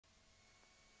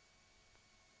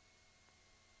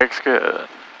Looks good.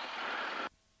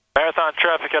 Marathon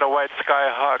traffic at a white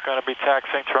Skyhawk, going to be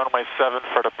taxiing to runway 7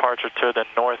 for departure to the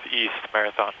northeast,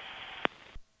 Marathon.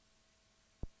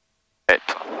 Right.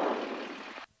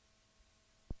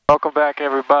 Welcome back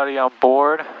everybody on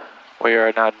board. We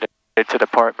are now ready to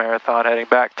depart Marathon, heading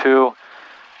back to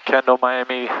Kendall,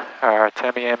 Miami, or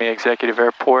Tamiami Executive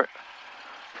Airport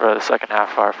for the second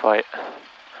half of our flight.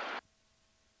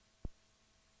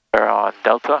 We're on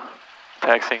Delta,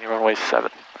 taxiing runway 7.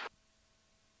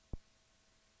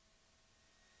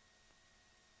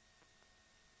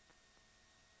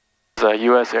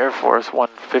 U.S. Air Force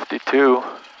 152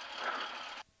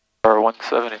 or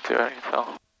 172, I can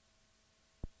tell.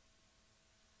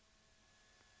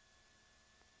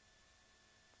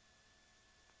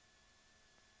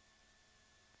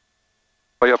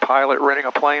 Are you a pilot renting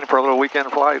a plane for a little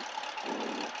weekend flight?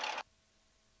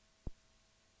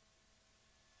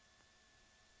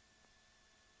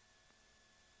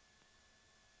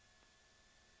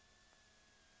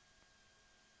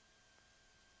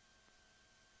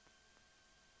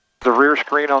 The rear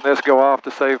screen on this go off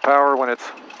to save power when it's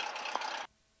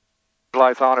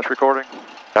lights on, it's recording?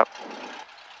 Yep.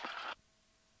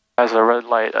 Has a red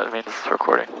light, that means it's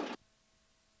recording.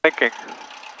 Thinking.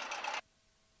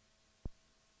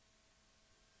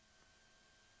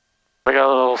 We got a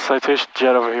little Citation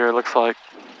jet over here, it looks like.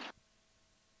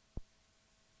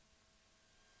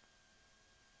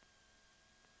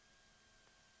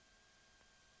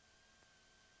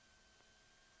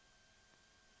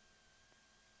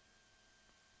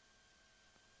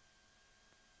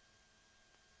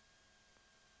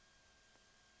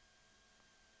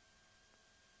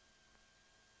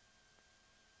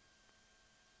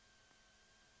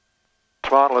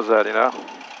 Which model is that, you know?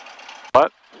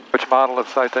 What? Which model of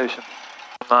Citation?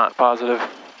 I'm not positive.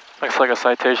 Looks like a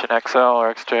Citation XL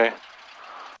or XJ.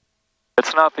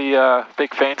 It's not the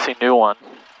big fancy new one.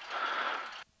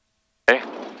 Okay,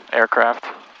 aircraft.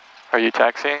 Are you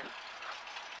taxiing?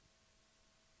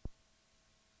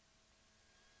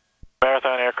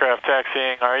 Marathon aircraft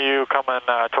taxiing. Are you coming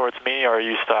towards me or are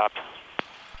you stopped?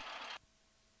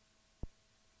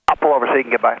 I'll pull over so you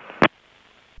can get by.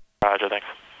 Roger, thanks.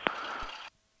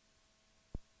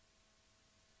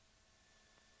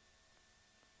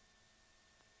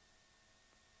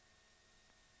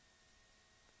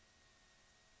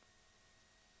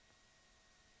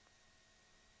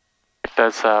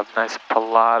 That's a nice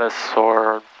Pilatus,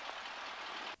 or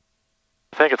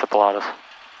I think it's a Pilatus.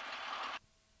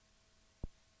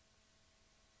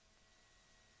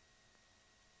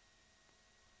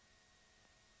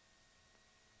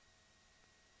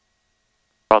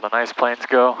 All the nice planes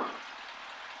go.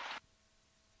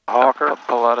 A Hawker. A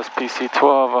Pilatus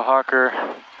PC-12, a Hawker,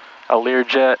 a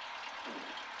Learjet.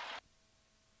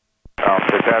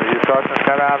 Avenue Cessna,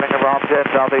 skydive around jet,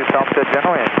 southeast Homestead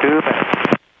General in 2 minutes.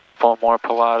 Full more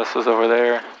Pilatuses over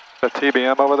there. A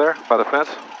TBM over there by the fence?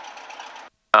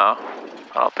 No,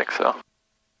 I don't think so.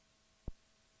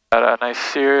 Got a nice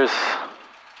Sears.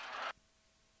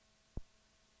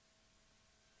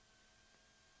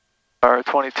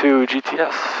 R22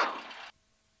 GTS.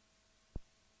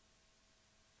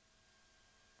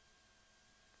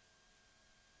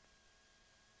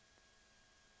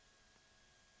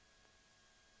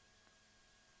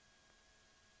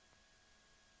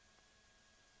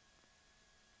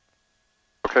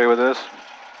 Okay with this?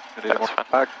 You need That's more fine.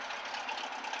 back?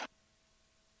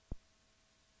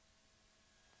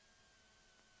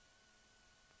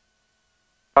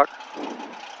 Back.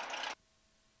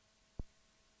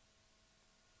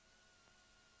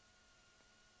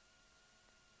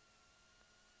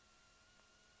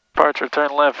 Departure, turn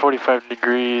left 45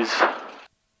 degrees.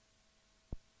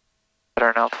 At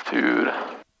our altitude.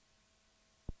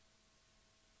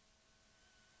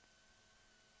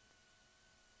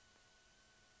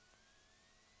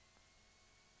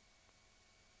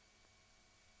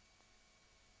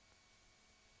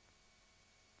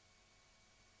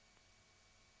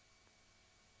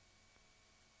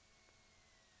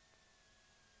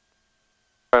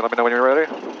 All right, let me know when you're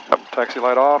ready. Yep. Taxi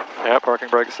light off. Yep. Parking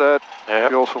brake set.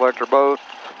 Yep. Fuel selector both.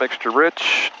 Mixture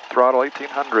rich. Throttle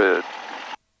 1800.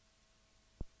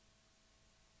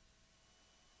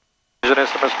 Engine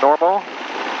instruments normal.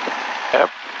 Yep.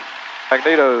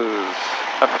 Magnetos.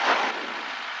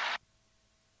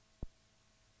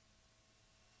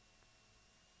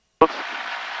 Oops.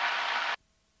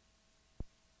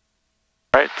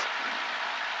 Right.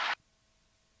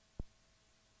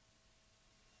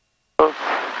 Oops.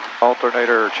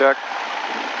 Alternator check.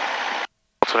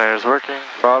 Alternator's working.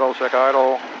 Throttle check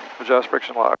idle. Adjust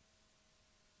friction lock.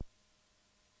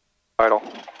 Idle.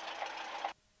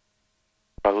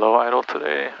 Low idle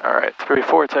today. All right,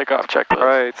 3-4 takeoff checklist. All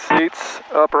right, seats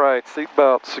upright, seat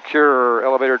belt secure,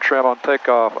 elevator trim on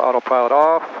takeoff, autopilot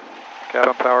off,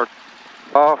 cabin power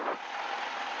off,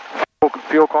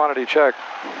 fuel quantity check.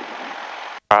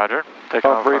 Roger.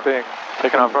 Taking off briefing.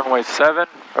 Taking off runway 7,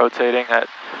 rotating at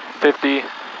 50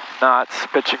 knots,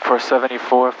 pitching for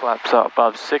 74, flaps out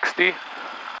above 60.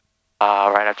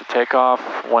 Right after takeoff,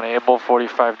 when able,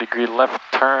 45-degree left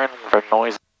turn for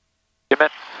noise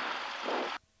limit.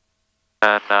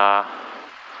 And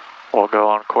we'll go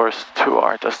on course to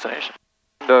our destination.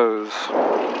 Windows.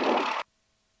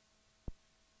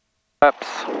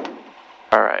 Flaps.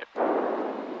 All right.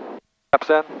 Flaps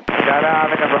in.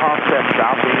 Skyhawk over Homestead,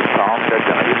 southeast, Homestead,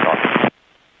 general east.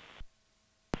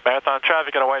 Marathon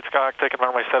traffic at a white Skyhawk, taking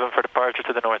runway 7 for departure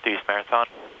to the northeast, Marathon.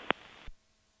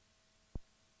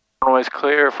 Runway's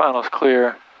clear, final's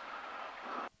clear.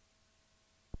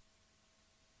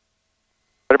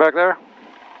 Ready back there?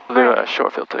 Do a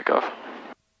short field takeoff.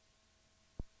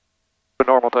 A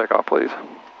normal takeoff, please.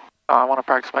 I want to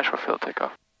practice my short field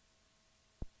takeoff.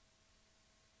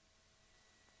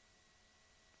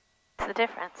 What's the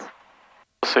difference?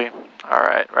 We'll see. All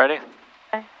right, ready?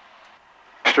 Okay.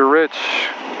 Mr. Rich.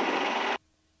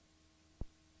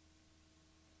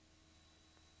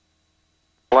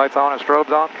 Lights on and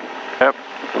strobes on? Yep.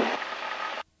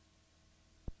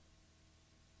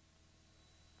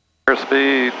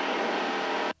 Speed.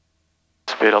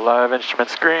 Speed alive,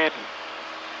 instruments green.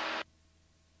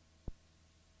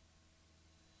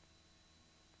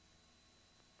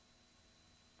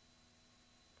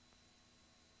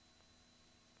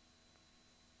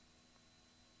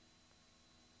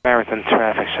 Marathon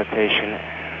traffic citation.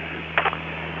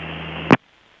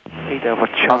 8 over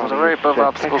Charlie. Positive rate above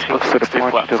obstacles with 60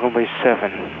 flaps. To runway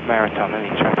 7, Marathon, any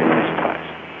traffic supplies.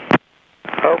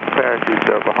 Hope, Parakeet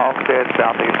over Homestead,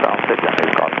 southeast, Homestead, general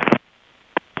east.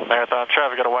 Marathon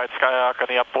traffic at a white Skyhawk on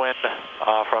the upwind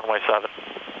off runway 7.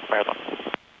 Marathon.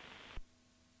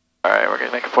 All right, we're going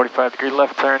to make a 45-degree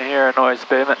left turn here, noise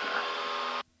abatement.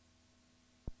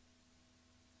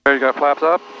 Ready, got flaps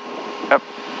up? Yep.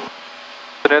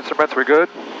 And instruments, we good?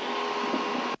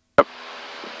 Yep.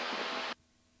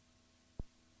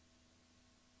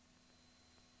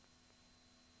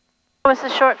 What's the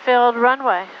short field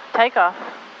runway? Takeoff.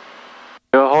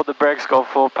 You'll hold the brakes, go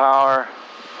full power.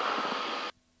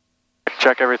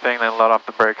 Check everything, then let off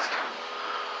the brakes.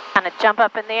 Kind of jump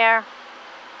up in the air.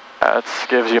 That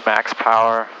gives you max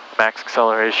power, max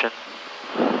acceleration.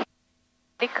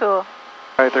 Pretty cool. All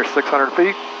right, there's 600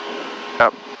 feet.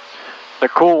 Yep. The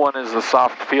cool one is the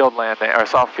soft field landing, or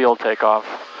soft field takeoff,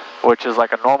 which is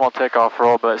like a normal takeoff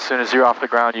roll, but as soon as you're off the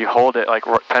ground, you hold it like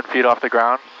 10 feet off the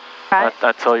ground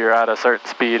until you're at a certain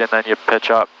speed, and then you pitch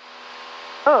up.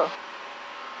 Oh.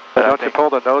 But don't you pull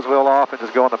the nose wheel off and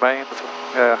just go on the mains?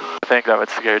 Yeah. I think that would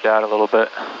scare your dad a little bit.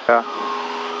 Yeah.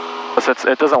 But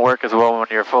it doesn't work as well when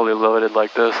you're fully loaded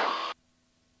like this.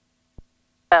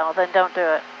 Well, then don't do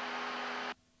it.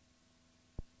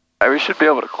 We should be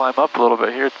able to climb up a little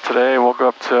bit here today. We'll go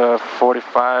up to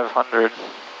 4,500.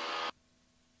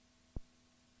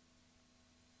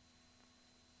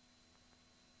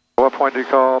 What point do you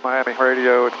call Miami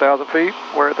radio? It's 1,000 feet?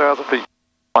 We're at 1,000 feet.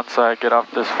 Once I get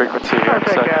off this frequency here in a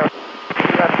second.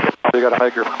 You got to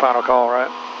make your final call, right?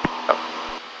 Yep.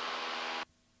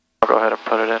 I'll go ahead and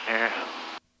put it in here.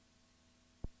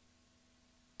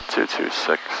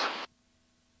 226.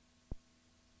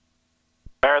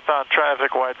 Marathon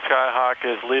traffic, white Skyhawk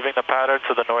is leaving the pattern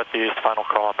to the northeast. Final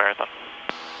call on Marathon.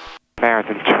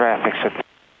 Marathon traffic citation.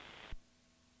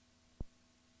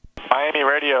 Miami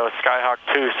radio, Skyhawk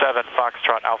 27,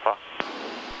 Foxtrot Alpha.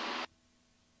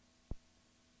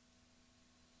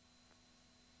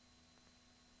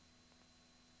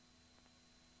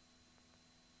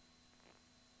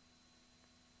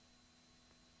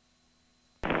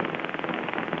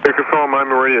 Air Control,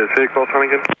 Miami radio, say call time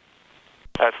again.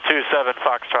 That's 27,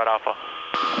 Foxtrot Alpha.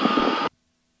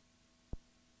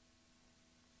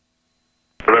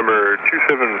 November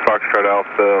 27, Foxtrot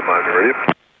Alpha, Miami radio.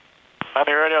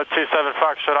 Miami radio, 27,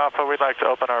 Foxtrot Alpha. We'd like to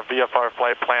open our VFR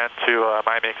flight plan to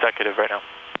Miami Executive right now.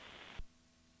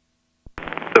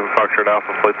 7 Foxtrot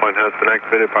Alpha, flight plan has been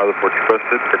activated. Pilot reports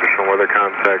requested. For additional weather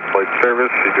contact flight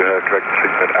service, you do have correct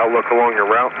SIGNET outlook along your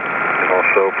route. And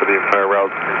also for the entire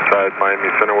route inside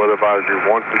Miami Center, weather advisory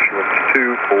 1, issuance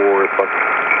 2 for Fox.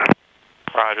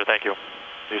 Roger, thank you.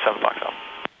 27 Foxtrot.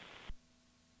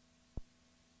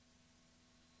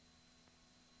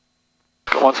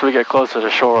 Once we get closer to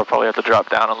shore, we'll probably have to drop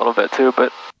down a little bit too,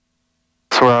 but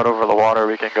once we're out over the water,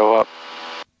 we can go up.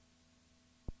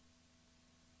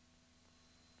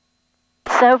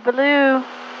 So blue.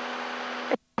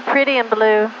 pretty in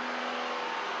blue.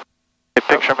 Hey,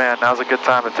 picture man, now's a good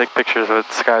time to take pictures when the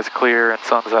sky's clear and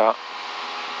sun's out.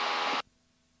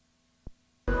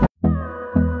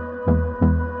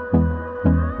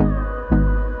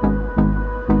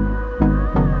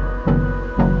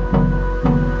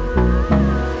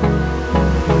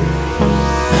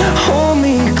 Hold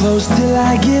me close till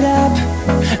I get up.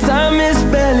 Time is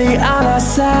barely on our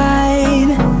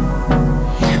side.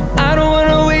 I don't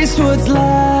wanna waste what's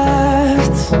left.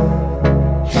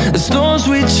 The storms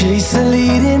we chase are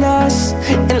leading us,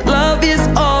 and love is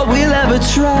all we'll ever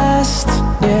trust.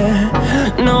 Yeah,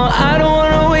 no, I don't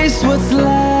wanna waste what's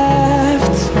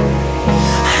left.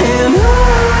 And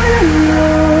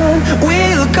on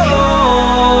we'll go,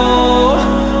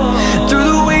 through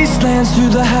the wastelands, through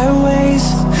the highways,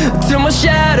 till my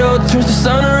shadow turns to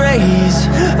sun rays.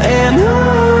 And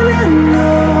on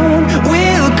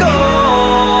we'll go,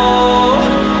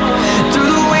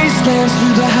 through the wastelands,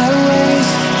 through the highways,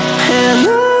 and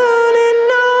on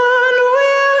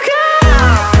we'll go.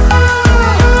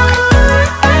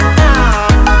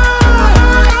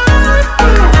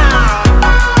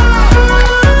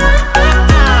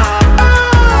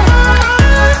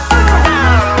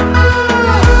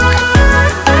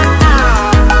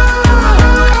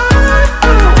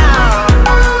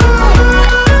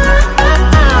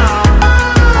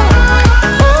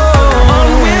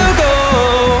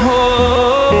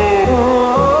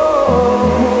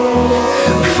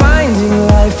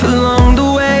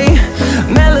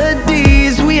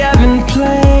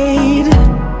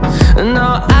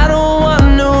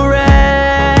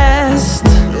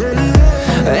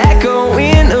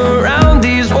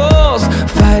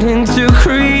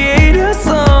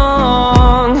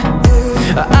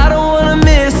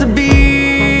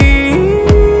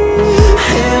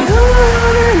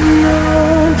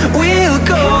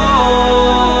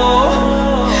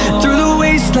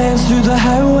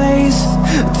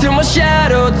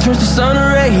 Turns to sun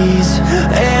rays,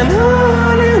 and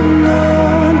on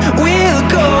we'll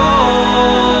go,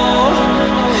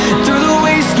 through the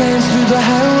wastelands, through the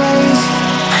highways,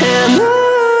 and on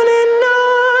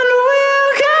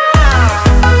we'll go.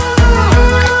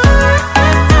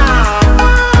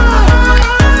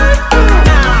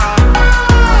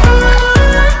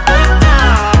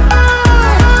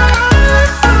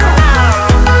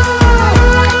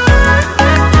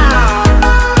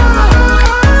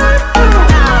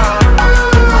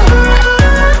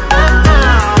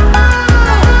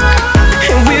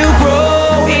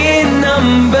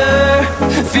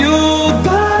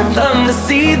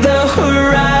 See the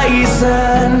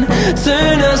horizon,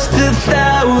 turn us to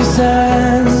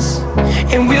thousands,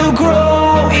 and we'll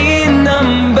grow in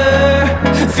number,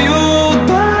 fueled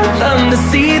by them to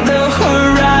see the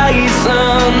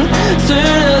horizon,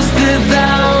 turn us to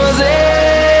thousands,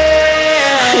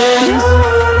 and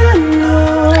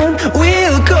on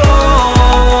we'll go,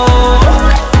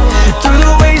 through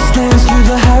the wastelands, through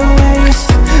the highways,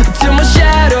 till my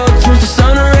shadow turns to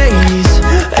sun rays,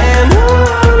 and on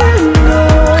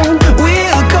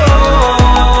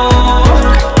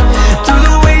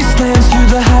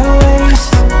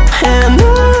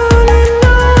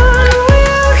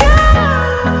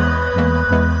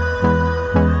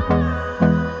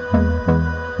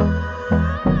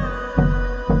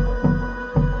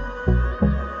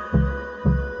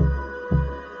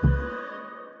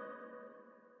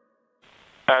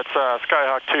That's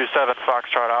Skyhawk 27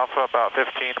 Foxtrot Alpha, about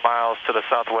 15 miles to the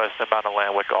southwest inbound to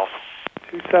Landwick Gulf.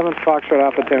 27 Foxtrot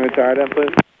Alpha, Timmy, ident,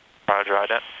 please. Roger,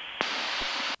 ident.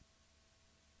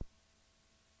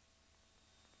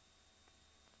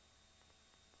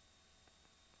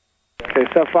 Okay,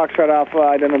 sub Foxtrot Alpha,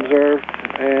 ident observed,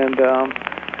 and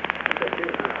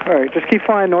all right, just keep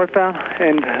flying northbound,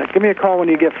 and give me a call when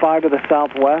you get 5 to the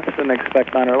southwest, and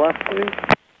expect 9 or left, please.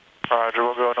 Roger,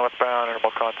 we'll go northbound, and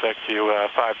we'll contact you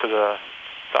 5 to the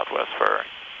southwest for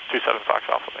 27 Fox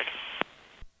Alpha, thank you.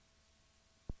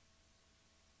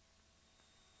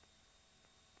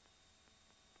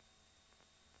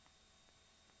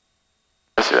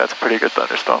 See, that's a pretty good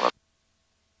thunderstorm.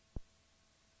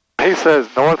 He says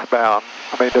northbound.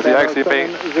 I mean, does he actually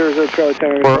mean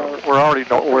we're already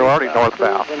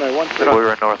northbound? We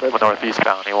were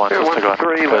northeastbound. He wants us to go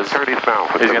because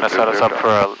he's going to set us up for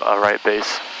a right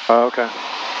base. Oh, okay.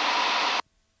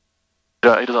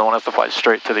 He doesn't want us to fly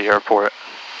straight to the airport.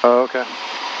 Oh, okay.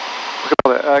 Look at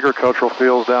all the agricultural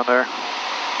fields down there.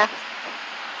 Yeah.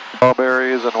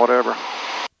 Strawberries and whatever. I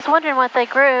was wondering what they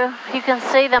grew. You can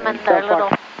see them in their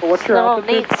little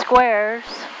neat squares.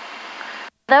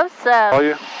 Those, Are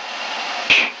you?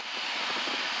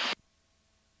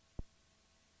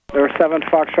 There were 7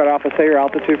 Foxtrot Alpha, say your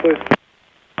altitude, please.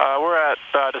 We're at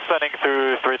descending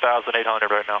through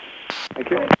 3,800 right now. Thank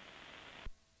you.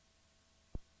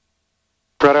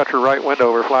 Right out your right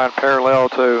window, we're flying parallel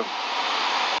to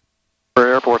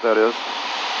where airport that is.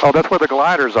 Oh, that's where the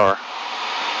gliders are.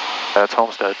 That's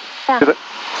Homestead. Yeah.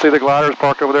 See the gliders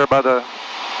parked over there by the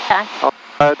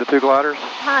outside, the two gliders?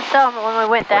 I saw them when we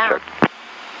went down.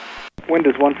 Wind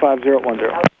is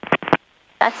 15010.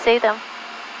 I see them.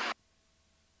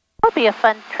 Would be a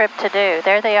fun trip to do.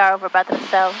 There they are over by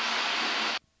themselves.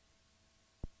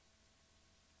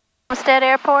 Homestead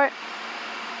Airport.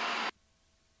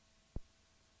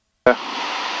 Yeah.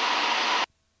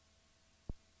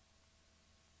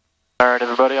 All right,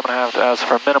 everybody, I'm going to have to ask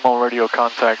for minimal radio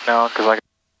contact now because I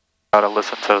got to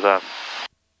listen to the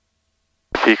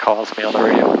if he calls me on the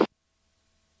radio.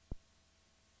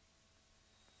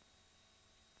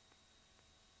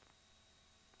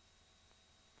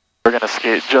 We're going to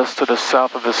skate just to the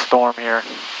south of this storm here.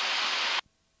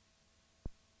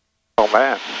 Oh,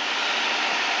 man.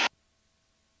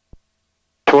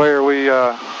 Which way are we,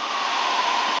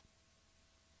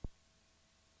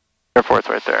 Airport's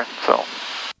right there, so.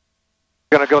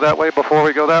 Gonna go that way before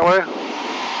we go that way?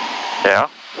 Yeah.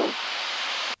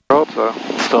 I hope so.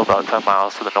 Still about 10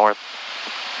 miles to the north.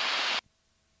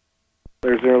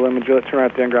 There's 0 limit, Juliet, turn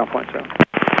right at the end, ground point 7. Ground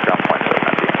point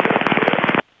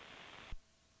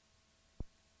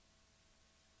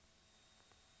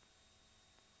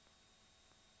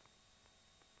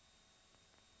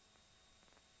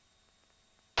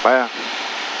 7. Man.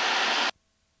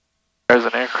 There's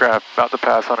an aircraft about to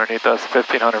pass underneath us,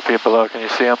 1,500 feet below. Can you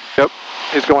see him? Yep,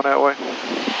 he's going that way.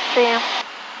 See him.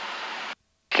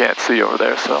 Can't see over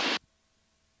there, so.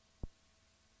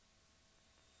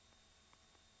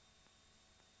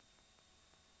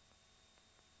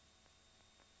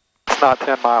 It's not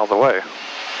 10 miles away.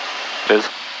 It is.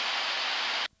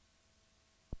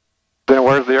 Then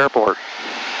where's the airport?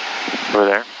 Over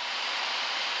there.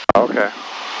 Okay.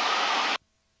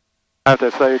 I have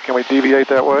to say, can we deviate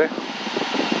that way?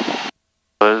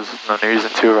 There's no reason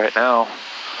to right now.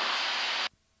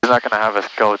 He's not going to have us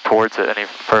go towards it any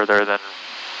further than,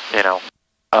 you know,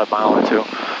 a mile or two.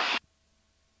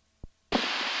 I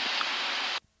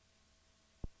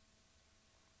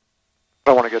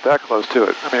don't want to get that close to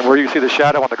it. I mean, where you see the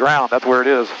shadow on the ground, that's where it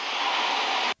is.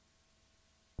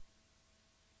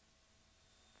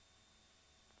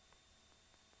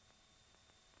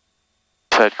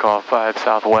 Said call 5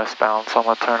 southwestbound, so I'm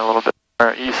going to turn a little bit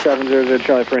east. 700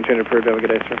 Charlie for intended approved. Have a good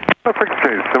day, sir. No, frequency,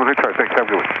 700 Charlie, thanks, have a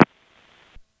good one.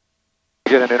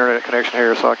 Get an internet connection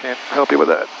here, so I can't help you with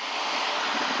that.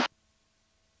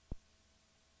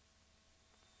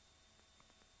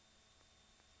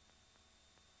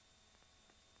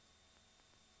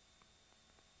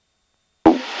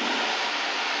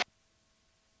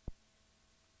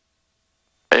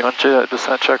 You want to do that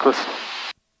descent checklist?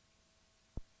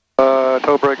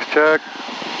 Toe brakes check,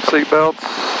 seat belts,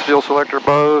 fuel selector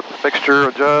both, mixture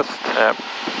adjust. Yep.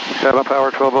 Cabin power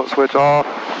 12-volt switch off.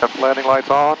 Yep. Landing lights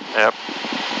on. Yep.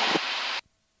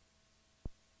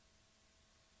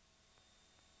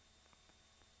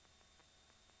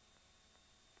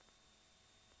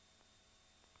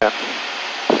 Yeah.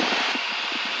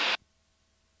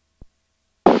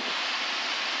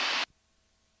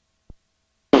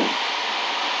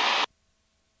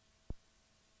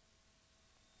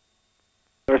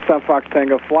 There's Sun Fox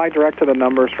Tango. Fly direct to the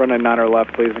numbers, running 9 or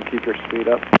left, please, and keep your speed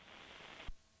up.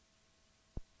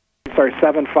 Sorry,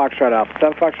 7 Foxtrot Alpha.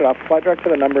 7 Foxtrot Alpha. Fly direct to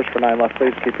the numbers for 9 left,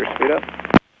 please. Keep your speed up.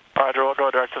 Roger, we'll go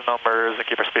direct to the numbers and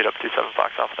keep our speed up to 7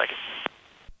 Fox Alpha. Thank you.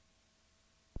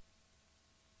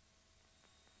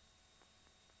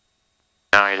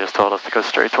 Now you just told us to go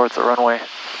straight towards the runway.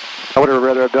 I would have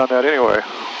rather have done that anyway.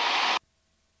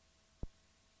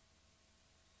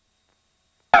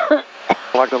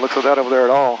 I like the looks of that over there at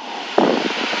all.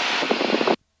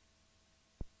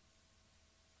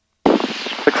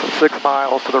 6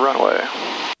 miles to the runway.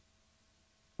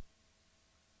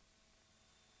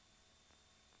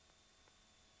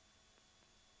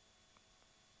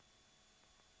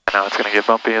 Now it's going to get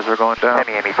bumpy as we're going down.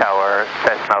 Miami Tower,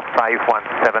 Cessna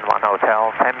 5171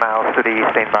 Hotel, 10 miles to the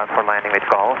east, inbound for landing with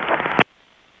calls.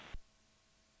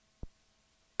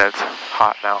 It's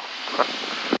hot now.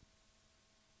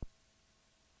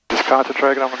 Just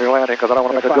concentrating on your landing because I don't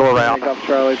want to make a go around. Takeoff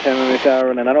Charlie, 10 Miami Tower,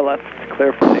 running 9 or left.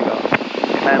 Clear for takeoff.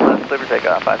 9 left, clear for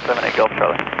takeoff, 578 Gulf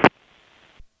Charlie.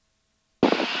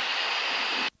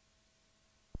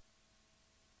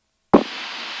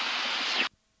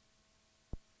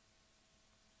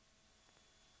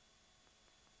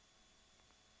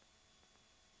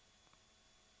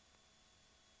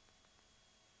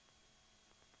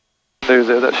 news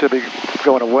is that should be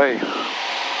going away.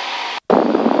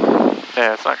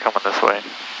 Yeah, it's not coming this way.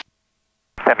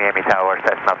 Miami Tower,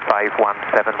 Cessna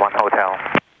 5171 Hotel.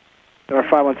 Number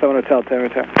 517 Hotel, Miami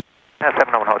Tower.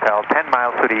 71 Hotel, 10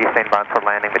 miles to the east, inbound for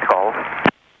landing with calls.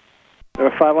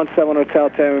 Number 517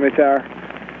 Hotel, Miami Tower.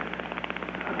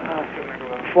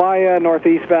 Fly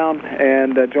northeastbound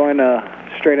and join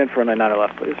straight in for a 99er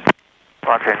left, please.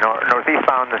 Roger,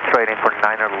 northeastbound straight in for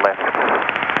 9er left,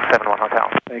 71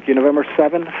 Hotel. Thank you. November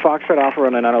 7, Foxtrot Alpha,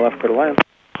 run 99er left, clear to land.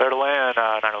 Clear to land,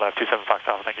 9er left, 27 Fox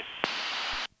Alpha, thank you.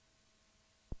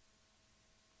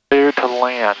 Clear to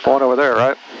land. One over there,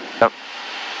 right? Yep.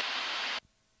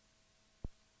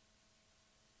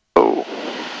 Oh.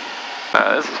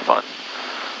 This is fun.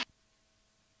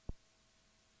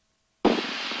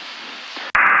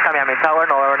 Miami Tower,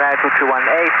 November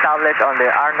 9221A, establish on the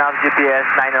Arnav GPS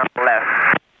 9er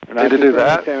left. Need to do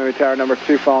that. Miami Tower, number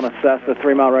 2, following a Cessna,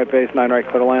 3 mile right base, 9 right,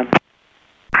 clear to land.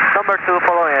 Number 2,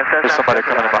 following a Cessna. There's somebody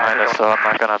coming in behind us, so I'm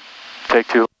not going to take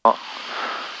too long.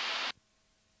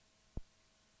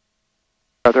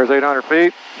 Right, there's 800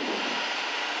 feet.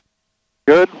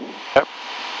 Good? Yep.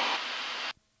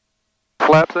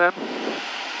 Flaps in.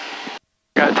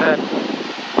 Got 10.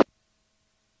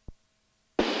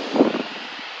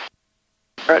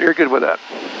 All right, you're good with that.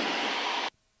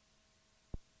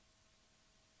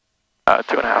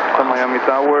 2.5 miles. Miami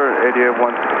Tower, area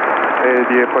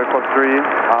 543,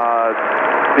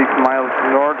 6 miles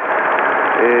north,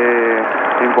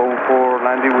 inbound for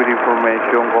landing with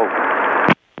information, go.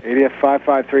 ADF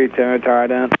 553, Miami Tower,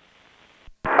 ident.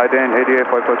 Ident, area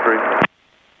 543.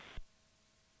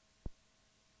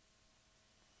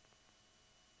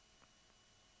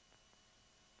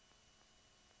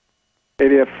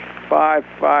 ADF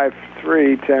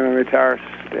 553, Miami Tower,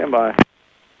 stand by.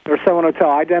 Number 7 Hotel,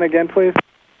 ident again, please.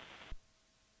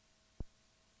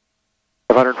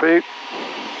 500 feet.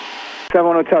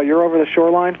 7 Hotel, you're over the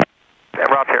shoreline?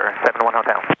 Roger, 71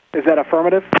 Hotel. Is that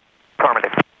affirmative?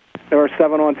 Affirmative. Number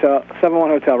 71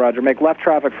 Hotel, Roger. Make left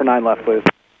traffic for 9 left, please.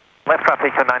 Left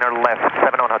traffic to 9er left,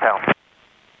 71 Hotel.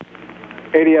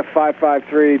 ADF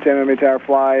 553, Miami Tower,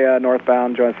 fly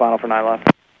northbound, join final for 9 left.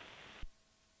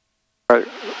 All right.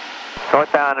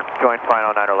 Northbound, join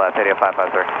final 9er left, area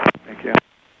 553. Thank you.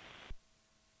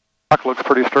 Clock looks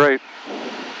pretty straight.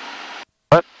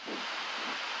 What?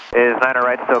 Is 9er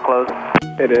right still closed?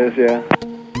 It is, yeah.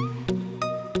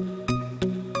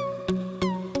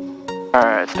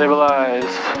 Alright,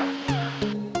 stabilize.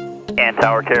 And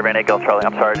Tower, Caravan 8 Gulf Charlie.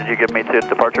 I'm sorry, did you give me to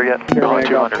departure yet? Caravan 8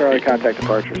 Gulf 200 Charlie, feet. contact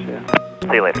departures, yeah.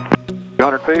 See you later.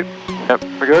 200 feet. Yep.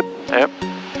 We're good? Yep.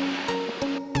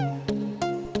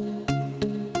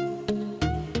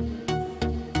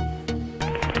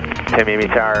 Miami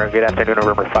Tower, good afternoon,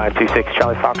 November 526,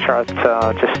 Charlie Foxtrot,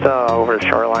 just over the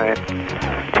shoreline,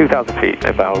 2,000 feet,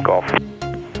 inbound Gulf.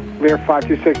 Lear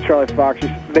 526, Charlie Fox,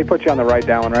 they put you on the right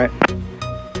downwind, right?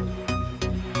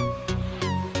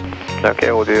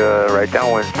 Okay, we'll do a right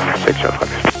downwind, 6 Charlie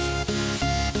Fox.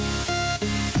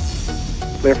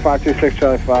 Lear 526,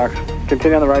 Charlie Fox,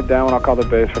 continue on the right downwind, I'll call the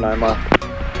base for 9 left.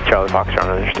 Charlie Foxtrot,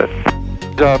 understood.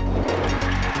 Good job.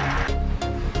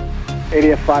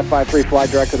 ADF 553, fly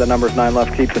direct to the numbers 9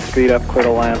 left, keep the speed up, clear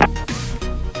to land.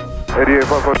 Area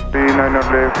 543, 9er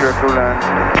left, clear to land.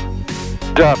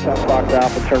 Good job. South Fox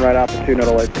Alpha, turn right Alpha 2, no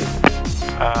delay, please.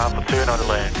 Alpha 2, no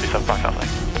delay, 27 Fox Alpha.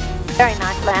 Very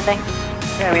nice landing.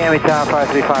 Yeah, Miami Tower,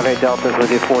 5358 Delta,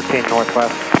 with you 14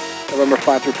 northwest. November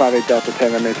 5358 Delta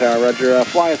 10, Miami Tower, Roger.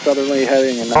 Fly southerly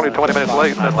heading. And, Only 20 minutes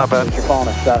late, that's not bad. You're following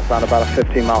a Cessna on about a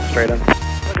 15 mile straight in.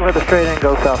 Looking for the straight in,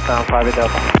 go southbound, 58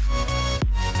 Delta.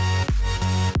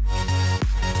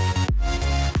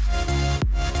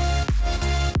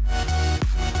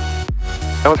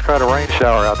 That was quite a rain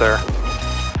shower out there.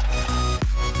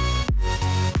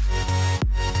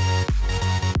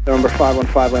 November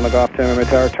 515, Lima Golf 10, Miami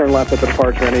Tower, turn left at the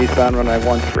departure and eastbound, runway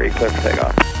 13, clear for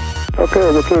takeoff.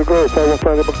 Okay, that's really great.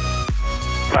 515.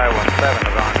 517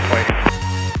 is on its way.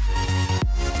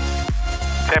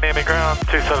 Miami ground,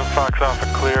 27 Fox Alpha,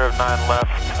 clear of 9 left.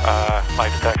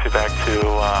 Like to taxi back to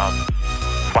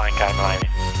Flying Cat Miami.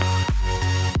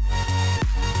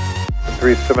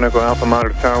 37 Echo Alpha,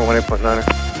 monitor tower,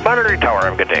 18.9er. Monitoring tower,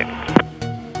 have a good day.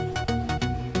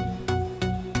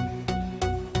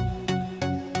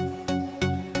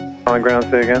 On ground,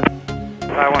 say again.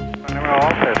 517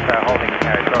 also holding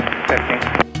 15.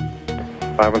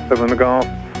 517 the Golf,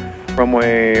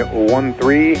 runway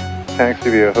 13, taxi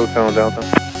via Hotel Delta.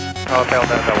 Hotel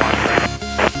Delta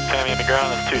 13. Miami in the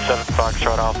ground, that's 27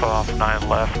 Foxtrot Alpha off 9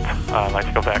 left. I'd like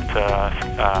to go back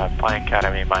to Flying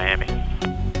Academy, Miami.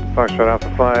 Foxtrot Alpha,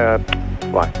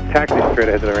 fly. Taxi straight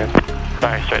ahead to the ramp.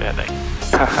 Sorry, straight ahead, thanks.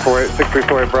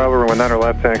 6348 Bravo, we're 19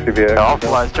 left taxi via. I'll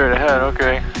fly straight ahead,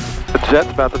 okay. The jet's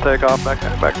about to take off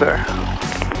back there.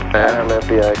 And left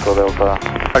via Echo Delta.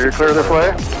 Are you clear this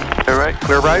way? Clear right,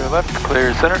 Clear right? clear left,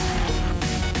 clear center.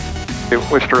 Okay,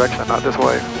 which direction? Not this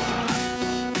way.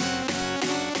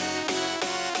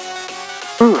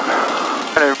 All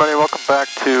right, everybody, welcome back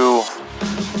to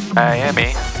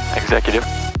Miami Executive.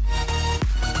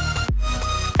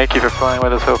 Thank you for flying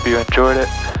with us. Hope you enjoyed it.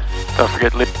 Don't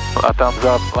forget to leave a thumbs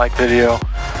up, like video.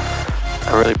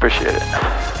 I really appreciate it.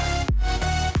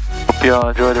 Hope you all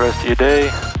enjoy the rest of your day.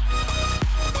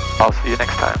 I'll see you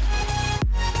next time.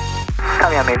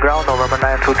 Miami ground, November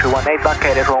 92318,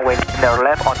 vacated runway near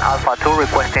left on Alpha 2,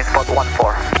 requesting spot 14.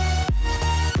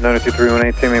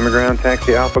 92318, Miami ground,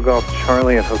 taxi Alpha Golf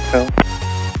Charlie at Hotel.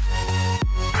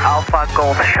 Alpha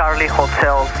Golf Charlie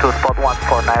Hotel to spot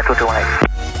 14, 92318.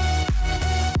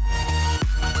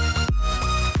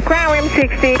 Ground rim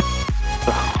 60.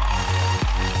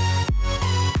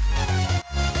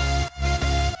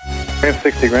 Ram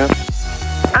 60 ground.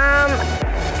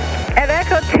 At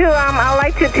Echo 2, I'd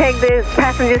like to take the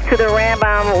passengers to the ramp.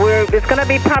 It's going to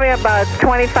be probably about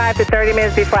 25 to 30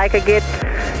 minutes before I could get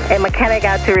a mechanic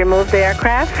out to remove the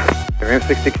aircraft. Ram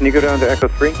 60, can you go down to Echo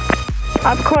 3?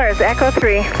 Of course, Echo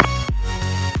 3.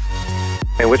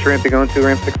 And which ramp are you going to,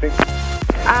 Ram 60?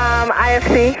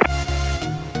 IFC.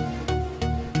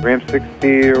 Ram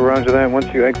 60, roger that. Once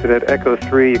you exit at Echo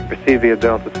 3, you can proceed via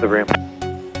Delta to the ramp.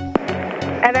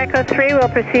 At Echo 3, we'll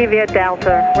proceed via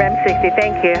Delta, Ram 60.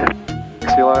 Thank you.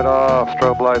 Taxi light off,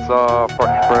 strobe lights off,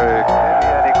 parking brake.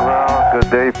 Ground, good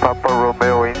day, Papa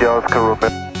Romeo, India Oscar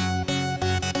Romeo.